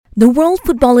The World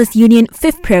Footballers Union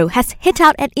FIFPro has hit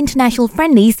out at international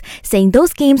friendlies, saying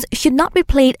those games should not be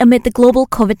played amid the global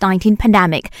Covid-19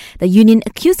 pandemic. The union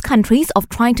accused countries of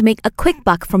trying to make a quick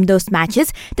buck from those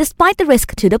matches, despite the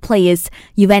risk to the players.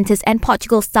 Juventus and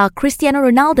Portugal star Cristiano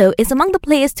Ronaldo is among the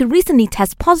players to recently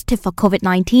test positive for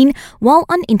Covid-19 while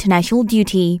on international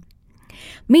duty.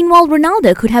 Meanwhile,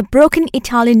 Ronaldo could have broken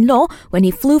Italian law when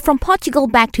he flew from Portugal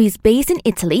back to his base in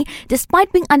Italy,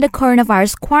 despite being under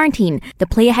coronavirus quarantine. The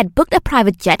player had booked a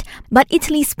private jet, but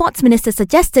Italy's sports minister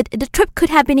suggested the trip could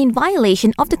have been in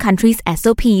violation of the country's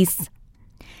SOPs.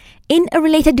 In a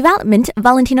related development,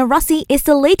 Valentino Rossi is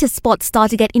the latest sports star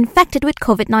to get infected with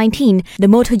COVID-19. The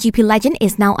MotoGP legend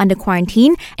is now under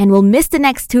quarantine and will miss the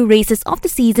next 2 races of the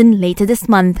season later this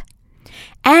month.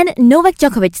 And Novak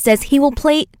Djokovic says he will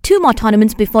play 2 more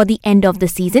tournaments before the end of the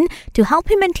season to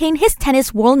help him maintain his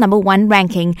tennis world #1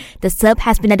 ranking. The Serb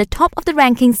has been at the top of the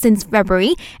rankings since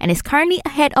February and is currently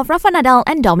ahead of Rafa Nadal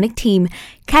and Dominic Thiem.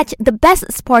 Catch the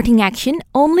best sporting action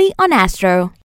only on Astro.